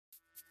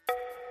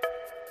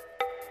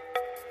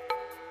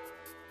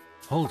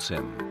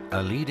Holcim,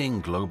 a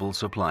leading global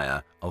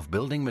supplier of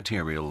building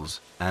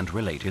materials and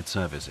related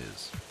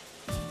services.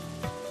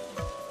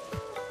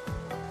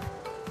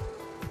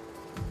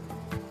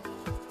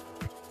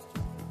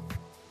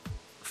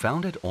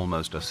 Founded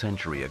almost a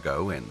century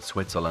ago in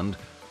Switzerland,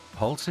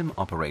 Holcim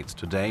operates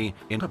today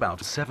in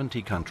about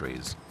 70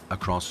 countries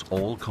across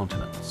all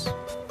continents.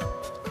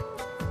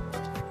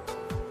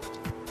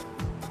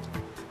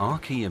 Our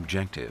key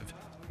objective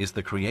is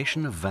the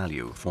creation of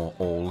value for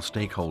all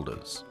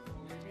stakeholders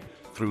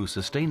through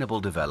sustainable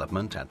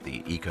development at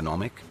the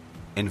economic,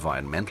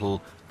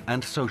 environmental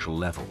and social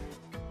level.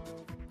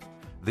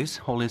 This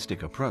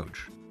holistic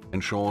approach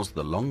ensures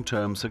the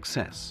long-term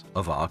success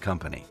of our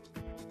company.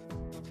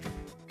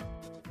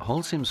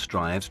 Holcim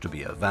strives to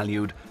be a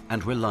valued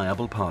and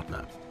reliable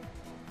partner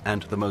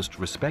and the most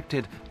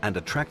respected and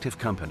attractive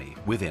company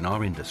within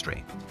our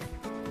industry.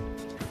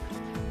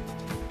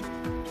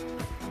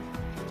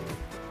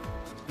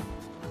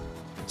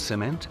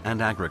 Cement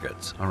and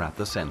aggregates are at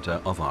the center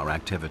of our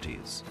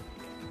activities.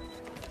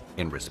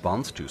 In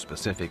response to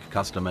specific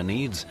customer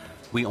needs,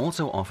 we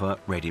also offer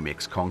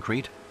ready-mix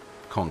concrete,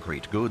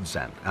 concrete goods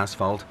and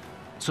asphalt,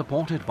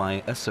 supported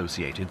by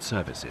associated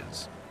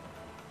services.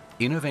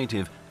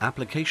 Innovative,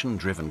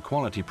 application-driven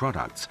quality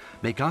products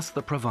make us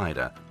the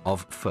provider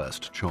of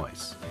first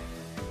choice.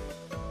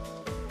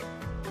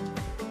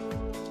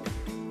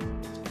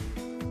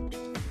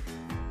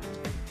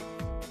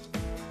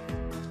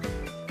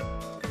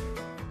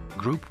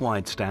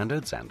 Group-wide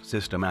standards and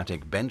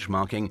systematic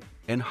benchmarking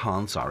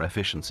enhance our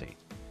efficiency.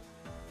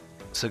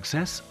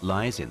 Success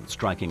lies in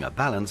striking a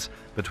balance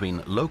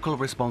between local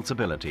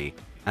responsibility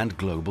and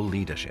global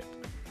leadership.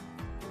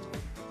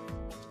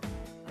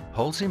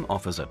 Holcim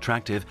offers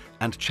attractive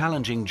and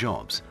challenging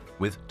jobs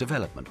with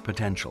development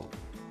potential.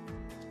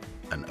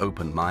 An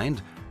open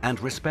mind and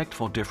respect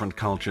for different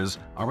cultures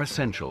are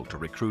essential to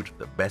recruit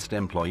the best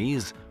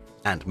employees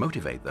and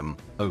motivate them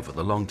over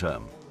the long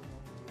term.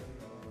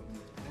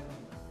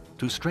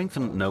 To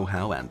strengthen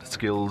know-how and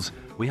skills,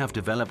 we have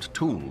developed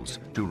tools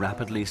to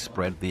rapidly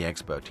spread the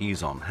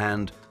expertise on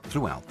hand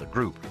throughout the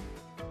group.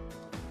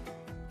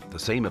 The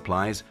same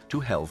applies to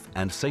health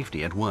and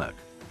safety at work,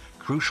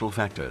 crucial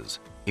factors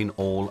in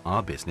all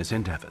our business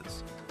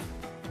endeavors.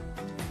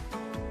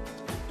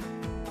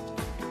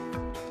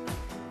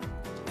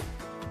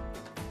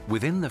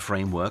 Within the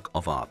framework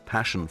of our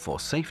Passion for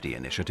Safety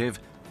initiative,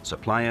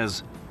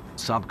 suppliers,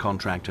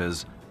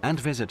 subcontractors and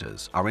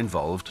visitors are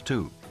involved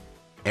too.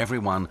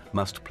 Everyone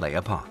must play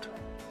a part.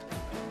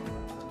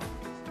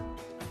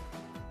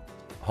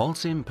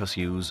 Holcim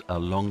pursues a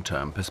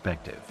long-term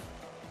perspective.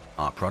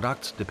 Our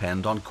products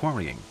depend on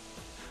quarrying.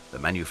 The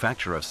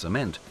manufacture of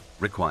cement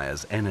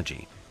requires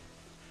energy.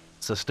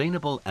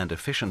 Sustainable and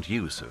efficient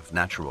use of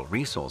natural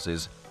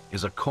resources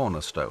is a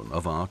cornerstone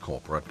of our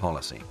corporate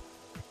policy.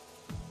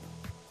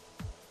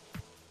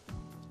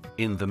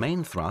 In the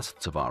main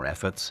thrusts of our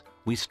efforts,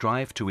 we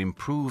strive to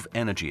improve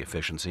energy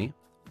efficiency,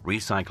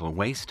 recycle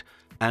waste,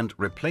 and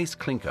replace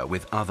clinker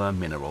with other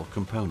mineral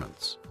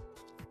components.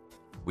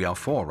 We are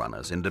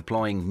forerunners in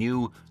deploying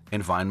new,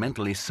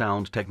 environmentally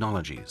sound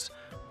technologies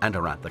and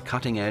are at the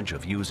cutting edge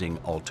of using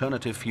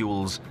alternative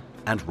fuels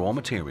and raw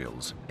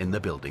materials in the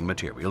building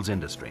materials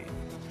industry.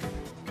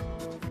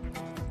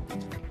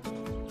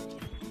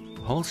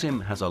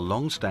 Holcim has a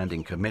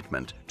long-standing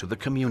commitment to the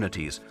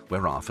communities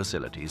where our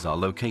facilities are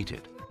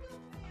located.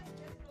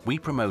 We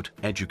promote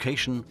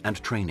education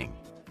and training,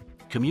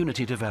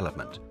 community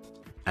development,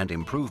 and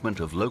improvement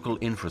of local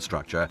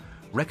infrastructure,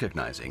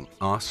 recognizing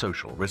our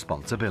social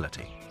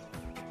responsibility.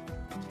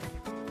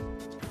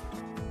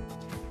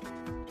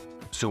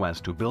 So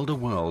as to build a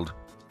world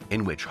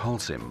in which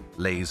Holcim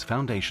lays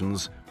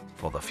foundations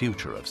for the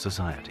future of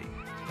society.